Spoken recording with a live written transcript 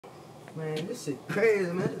Man, this shit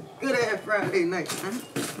crazy, man. Good ass Friday night, man.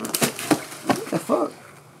 What the fuck?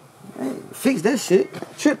 Man, fix that shit.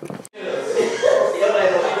 Tripping.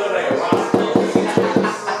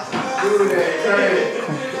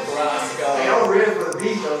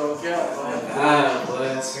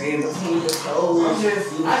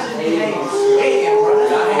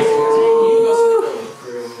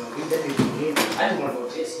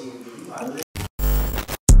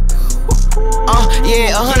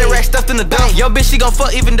 Yeah, 100 racks stuffed in the dump. Yo, bitch, she gon'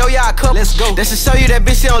 fuck even though y'all a couple. Let's go. That should show you that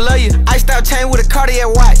bitch, she don't love you. Iced out chain with a Cartier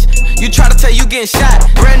watch. You try to tell you getting shot.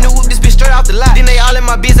 Brand new whip, this bitch straight off the lot. Then they all in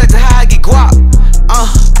my biz like to how I get guap.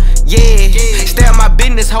 Yeah. Stay on my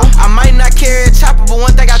business, ho. I might not carry a chopper, but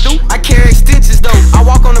one thing I do, I carry extensions, though. I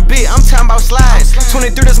walk on the bit, I'm talking about slides.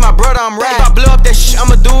 23, that's my brother, I'm riding. If I blow up that shit,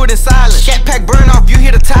 I'ma do it in silence. Cat pack burn off, you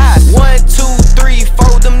hear the ties. 1, 2, 3,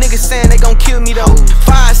 4, them niggas saying they gon' kill me, though.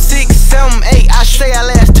 5, 6, 7, 8, I say I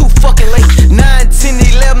last too fucking late. 9, 10,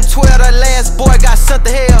 11, 12, that last boy got sent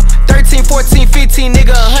to hell. 13, 14, 15,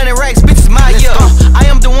 nigga, 100 racks, bitch, is my year. I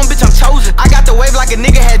am the one, bitch, I'm chosen. I got the wave like a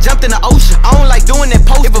nigga had jumped in the ocean. I don't like doing that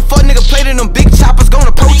post. If a fuck nigga played in them big choppers, gon'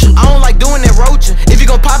 approach you. I don't like doing that roaching. If you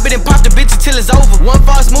gon' pop it, then pop the bitch until it's over. One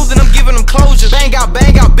false move, then I'm giving them closure. Bang out,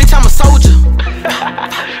 bitch, I'm a soldier.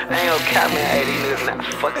 I ain't gon' cap, man. Hey, these niggas not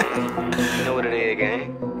fucking. You know what it is,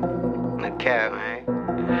 gang? Not cap, man.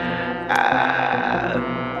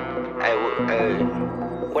 Hey,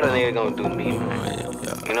 what a nigga gonna do to me, man?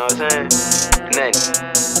 You know what I'm saying? Nothing.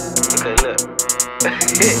 Okay, look.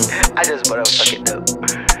 I just bought up fucking dope.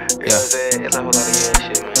 You know what I'm saying? It's a whole lot of yeah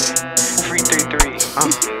shit, man. Free 3-3.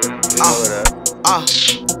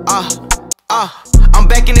 I'm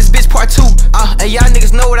back in this bitch part 2. And y'all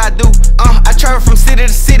niggas know what I do. I travel from city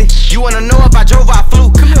to city. You wanna know if I drove or I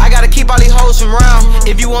flew? I gotta keep all these hoes from round.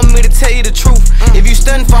 If you want me to tell you the truth. If you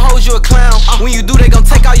stunning for hoes, you a clown. When you do, they gon'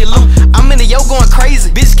 take all your loot. I'm in the yo going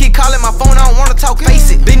crazy. Bitch keep calling my phone, I don't wanna talk,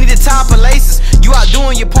 face it. Benny the top of laces. You out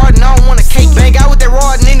doing your part and I don't want a cake. Bang out with that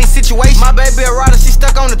rod in any situation. My baby a rider, she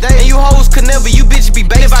stuck on the day. And you hoes could never, you bitches be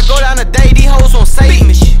bait. If I go down a day, these hoes won't save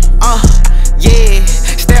me. Yeah,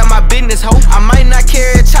 stay on my business, ho. I might not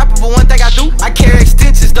carry a chopper, but one thing I do, I carry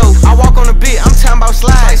extensions, though. I walk on the bit, I'm talking about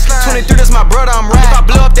slides. 23, that's my brother, I'm riding. If I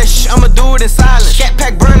blow up that shit, I'ma do it in silence. Cat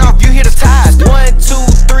pack burn off, you hear the ties. 1, 2,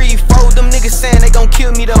 3, 4, them niggas saying they gon'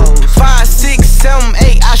 kill me, though. 5, 6, 7,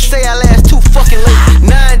 8, I say I last too fucking late.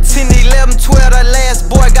 9, 10, 11, 12, that last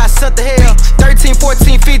boy got sent to hell. 13,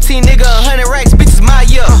 14, 15, nigga, 100 racks, bitch, is my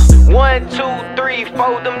year. 1, 2, 3,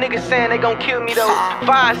 4, them niggas saying they gon' kill me, though.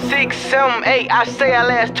 5, 6, 7, 8, I say I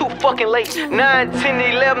last too fucking late. 9, 10,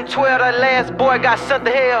 11, 12, that last boy got sent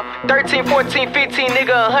to hell. 13, 14, 15,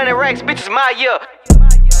 nigga, 100 racks, bitch, is my year.